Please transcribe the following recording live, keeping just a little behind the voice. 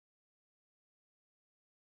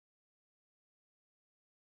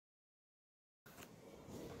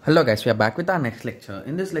Hello guys, we are back with our next lecture.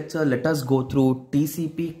 In this lecture, let us go through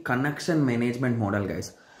TCP connection management model,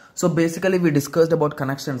 guys. So basically we discussed about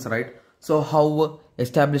connections, right? So how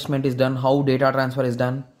establishment is done, how data transfer is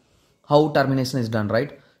done, how termination is done,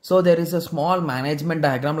 right? So there is a small management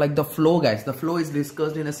diagram like the flow, guys. The flow is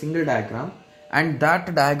discussed in a single diagram and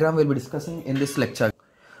that diagram we'll be discussing in this lecture.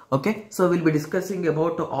 Okay, so we'll be discussing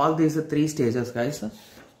about all these three stages, guys.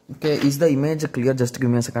 Okay, is the image clear? Just give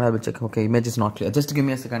me a second, I will check. Okay, image is not clear. Just give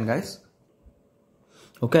me a second, guys.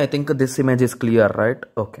 Okay, I think this image is clear, right?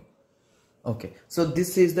 Okay, so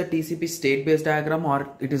this is the TCP state-based diagram,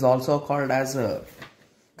 or it is also called as a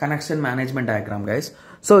connection management diagram, guys.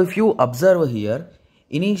 So if you observe here,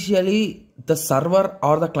 initially the server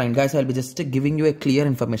or the client, guys, I'll be just giving you a clear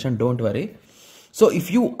information, don't worry. So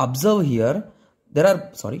if you observe here, there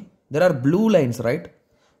are blue lines, right?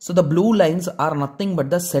 So the blue lines are nothing but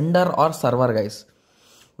the sender or server, guys.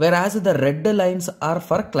 Whereas the red lines are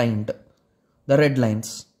for client. The red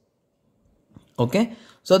lines. Okay.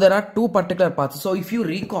 So there are two particular paths. So if you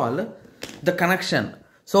recall the connection.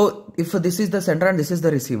 So if this is the sender and this is the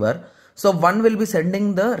receiver. So one will be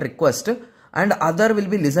sending the request and other will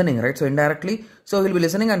be listening, right? So indirectly. So he will be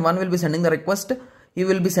listening and one will be sending the request. He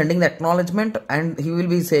will be sending the acknowledgement and he will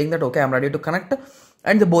be saying that, okay, I'm ready to connect,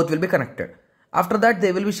 and the both will be connected. After that,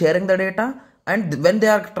 they will be sharing the data, and when they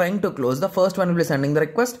are trying to close, the first one will be sending the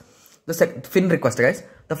request, the FIN request, guys.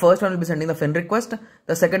 The first one will be sending the FIN request,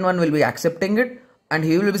 the second one will be accepting it, and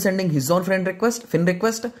he will be sending his own FIN request,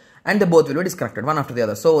 and they both will be disconnected, one after the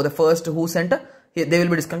other. So the first who sent, they will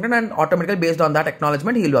be disconnected, and automatically based on that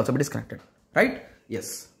acknowledgement, he will also be disconnected, right?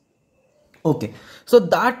 Yes. Okay. So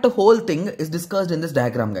that whole thing is discussed in this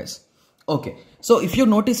diagram, guys. Okay. So if you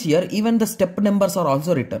notice here, even the step numbers are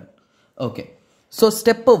also written. Okay. So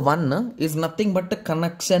step 1 is nothing but the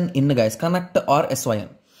connection in, guys. Connect or SYN.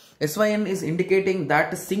 SYN is indicating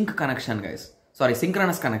that sync connection, guys. Sorry,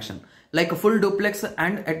 synchronous connection. Like a full duplex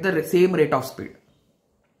and at the same rate of speed.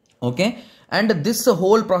 Okay. And this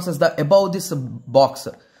whole process, the above this box,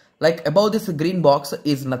 like above this green box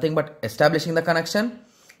is nothing but establishing the connection.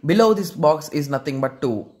 Below this box is nothing but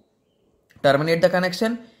to terminate the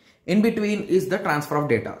connection. In between is the transfer of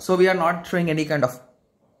data. So we are not showing any kind of,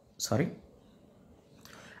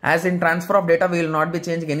 as in transfer of data, we will not be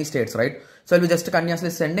changing any states, right? So we'll be just continuously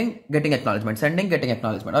sending, getting acknowledgement, sending, getting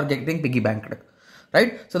acknowledgement, or getting piggy banked,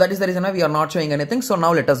 right? So that is the reason why we are not showing anything. So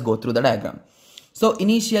now let us go through the diagram. So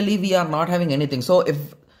initially we are not having anything. So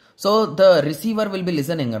the receiver will be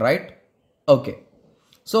listening, right? Okay.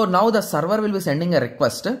 So now the server will be sending a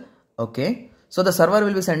request. Okay. So the server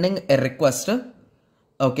will be sending a request.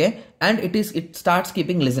 Okay. And it starts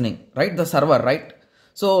keeping listening, right? The server, right?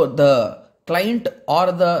 So the client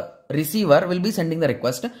or the receiver will be sending the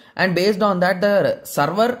request, and based on that the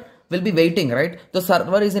server will be waiting, right? The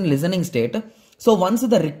server is in listening state. So once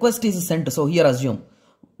the request is sent, so here assume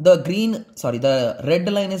the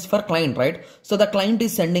red line is for client, right? So the client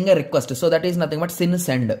is sending a request. So that is nothing but SYN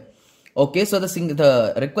send. Okay, so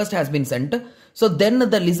the request has been sent. So then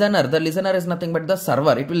the listener is nothing but the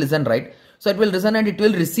server. It will listen, right? So it will listen and it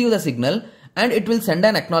will receive the signal and it will send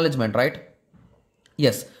an acknowledgement, right?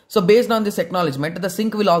 Yes. So based on this acknowledgement, the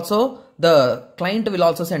client will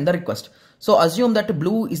also send the request. So assume that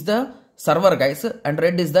blue is the server, guys, and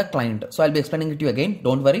red is the client. So I'll be explaining it to you again.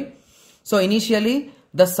 Don't worry. So initially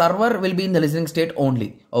the server will be in the listening state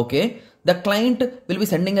only. Okay. The client will be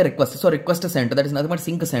sending a request. So request sent, that is nothing but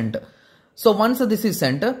sync sent. So once this is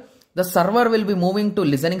sent, the server will be moving to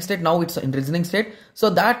listening state. Now it's in listening state. So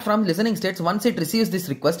that from listening states, once it receives this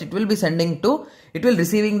request, it will receive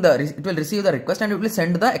the request and it will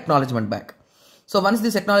send the acknowledgement back. So once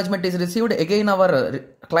this acknowledgement is received, again our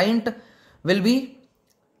client will be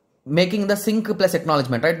making the sync plus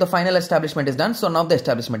acknowledgement, right? The final establishment is done. So now the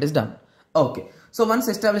establishment is done. Okay. So once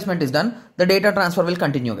establishment is done, the data transfer will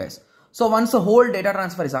continue, guys. So once the whole data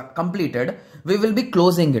transfer is completed, we will be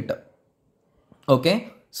closing it.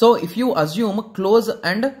 Okay. So if you assume close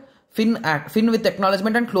and FIN with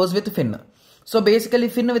acknowledgement and close with FIN. So basically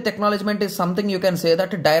FIN with acknowledgement is something you can say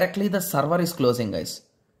that directly the server is closing, guys.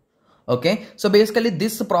 Okay. So basically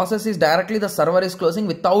this process is directly the server is closing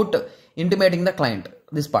without intimating the client.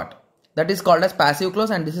 This part. That is called as passive close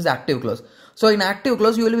and this is active close. So in active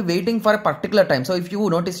close, you will be waiting for a particular time. So if you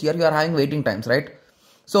notice here, you are having waiting times, right?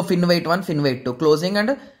 So FIN wait 1, FIN wait 2, closing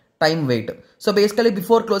and time wait. So basically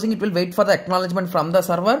before closing, it will wait for the acknowledgement from the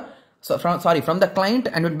server. So from the client,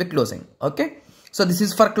 and it will be closing. Okay. So this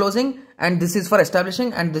is for closing and this is for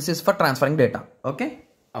establishing and this is for transferring data. Okay.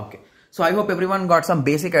 Okay. So I hope everyone got some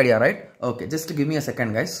basic idea, right? Okay. Just give me a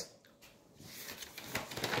second, guys.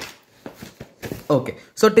 Okay,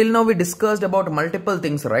 so till now we discussed about multiple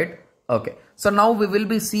things, right? Okay, so now we will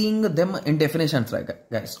be seeing them in definitions, right,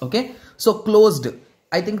 guys? Okay, so closed,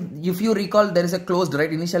 I think if you recall, there is a closed,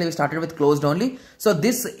 right? Initially we started with closed only. So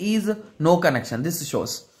this is no connection. This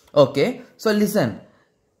shows. Okay, so listen,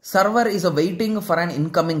 server is waiting for an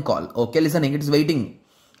incoming call. Okay, listening, it is waiting.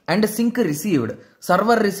 And sync received.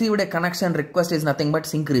 Server received a connection request is nothing but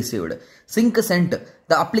sync received. Sync sent.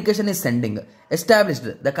 The application is sending.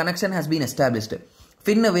 Established. The connection has been established.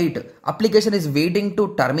 Fin wait. Application is waiting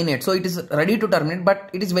to terminate. So it is ready to terminate, but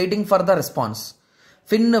it is waiting for the response.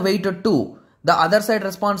 Fin wait 2. The other side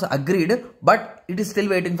response agreed, but it is still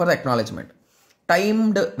waiting for the acknowledgement.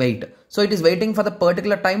 Timed wait. So it is waiting for the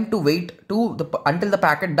particular time to wait to until the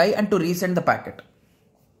packet die and to resend the packet.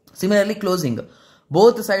 Similarly, closing.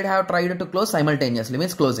 Both sides have tried to close simultaneously,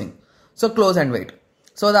 means closing. So close and wait.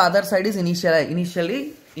 So the other side is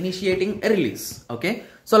initially initiating a release. Okay.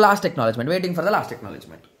 So last acknowledgement, waiting for the last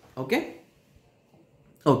acknowledgement. Okay.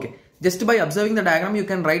 Okay. Just by observing the diagram, you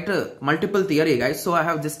can write multiple theory, guys. So I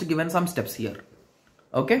have just given some steps here.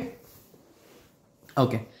 Okay.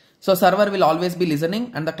 Okay. So server will always be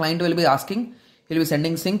listening and the client will be asking, he will be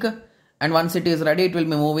sending sync, and once it is ready, it will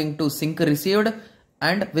be moving to sync received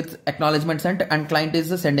and with acknowledgement sent, and client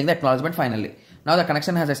is sending the acknowledgement finally. Now the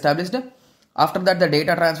connection has established. After that, the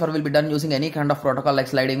data transfer will be done using any kind of protocol like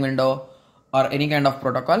sliding window or any kind of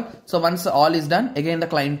protocol. So once all is done, again the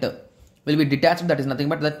client will be detached, that is nothing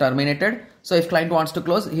but the terminated. So if client wants to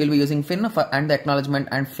close, he will be using fin and the acknowledgement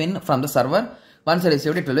and fin from the server. Once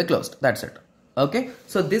received, it will be closed. That's it. Okay,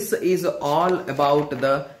 so this is all about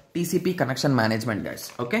the TCP connection management,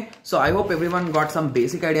 guys. Okay, so I hope everyone got some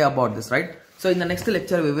basic idea about this, right? So in the next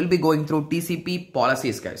lecture, we will be going through TCP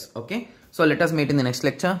policies, guys. Okay, so let us meet in the next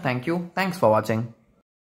lecture. Thank you. Thanks for watching.